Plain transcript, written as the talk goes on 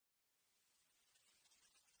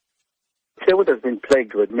Clairwood has been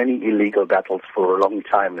plagued with many illegal battles for a long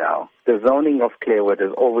time now. The zoning of Clairwood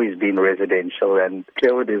has always been residential, and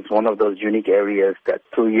Clairwood is one of those unique areas that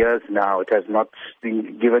through years now it has not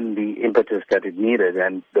been given the impetus that it needed,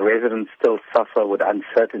 and the residents still suffer with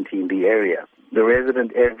uncertainty in the area. The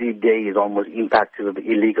resident every day is almost impacted with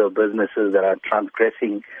illegal businesses that are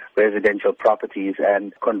transgressing residential properties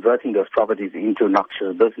and converting those properties into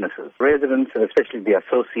noxious businesses. Residents, and especially the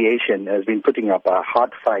association, has been putting up a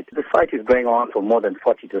hard fight. The fight is going on for more than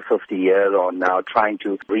 40 to 50 years on now, trying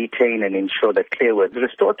to retain and ensure that Clairwood is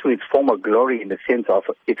restored to its former glory in the sense of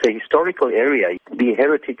it's a historical area. The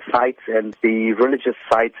heritage sites and the religious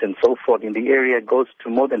sites and so forth in the area goes to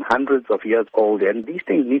more than hundreds of years old, and these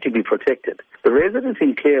things need to be protected. The residents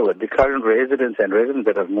in Clairwood, the current residents and residents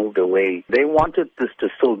that have moved away, they wanted this to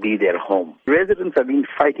still be their home. Residents have been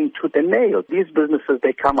fighting tooth and nail. These businesses,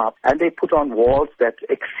 they come up and they put on walls that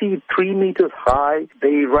exceed 3 meters high.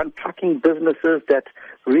 They run trucking businesses that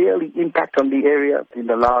really impact on the area. In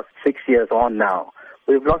the last 6 years on now,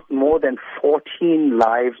 we've lost more than 14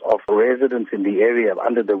 lives of residents in the area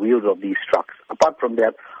under the wheels of these trucks. Apart from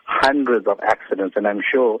that, hundreds of accidents, and I'm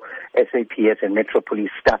sure SABC and Metro Police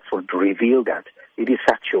stats will reveal that. It is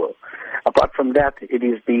factual. Apart from that, it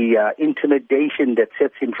is the intimidation that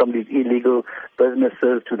sets in from these illegal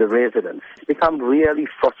businesses to the residents. It's become really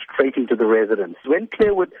frustrating to the residents. When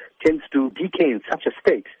Clairwood tends to decay in such a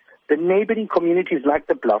state, the neighboring communities like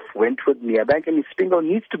the Bluff, Wentworth, Merebank, and Spingo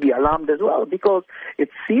needs to be alarmed as well, because it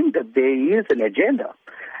seems that there is an agenda.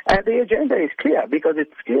 And the agenda is clear, because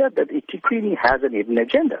it's clear that Etikrini has an hidden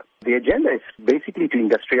agenda. The agenda is basically to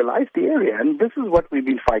industrialize the area, and this is what we've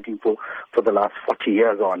been fighting for the last 40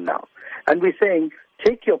 years on now. And we're saying,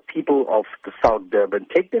 take your people of the South Durban,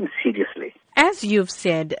 take them seriously. As you've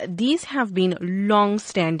said, these have been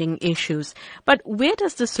long-standing issues. But where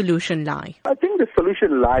does the solution lie? I think the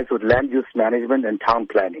solution lies with land use management and town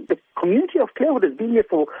planning. The community of Clairwood has been here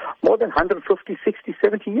for more than 150, 60,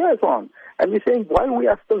 70 years on. And we're saying, while we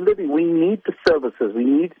are still living, we need the services, we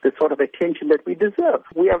need the sort of attention that we deserve.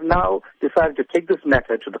 We have now decided to take this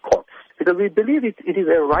matter to the courts, because we believe it is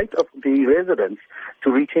a right of the residents to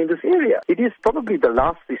retain this area. It is probably the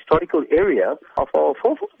last historical area of our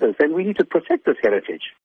forefathers, and we need to protect this heritage.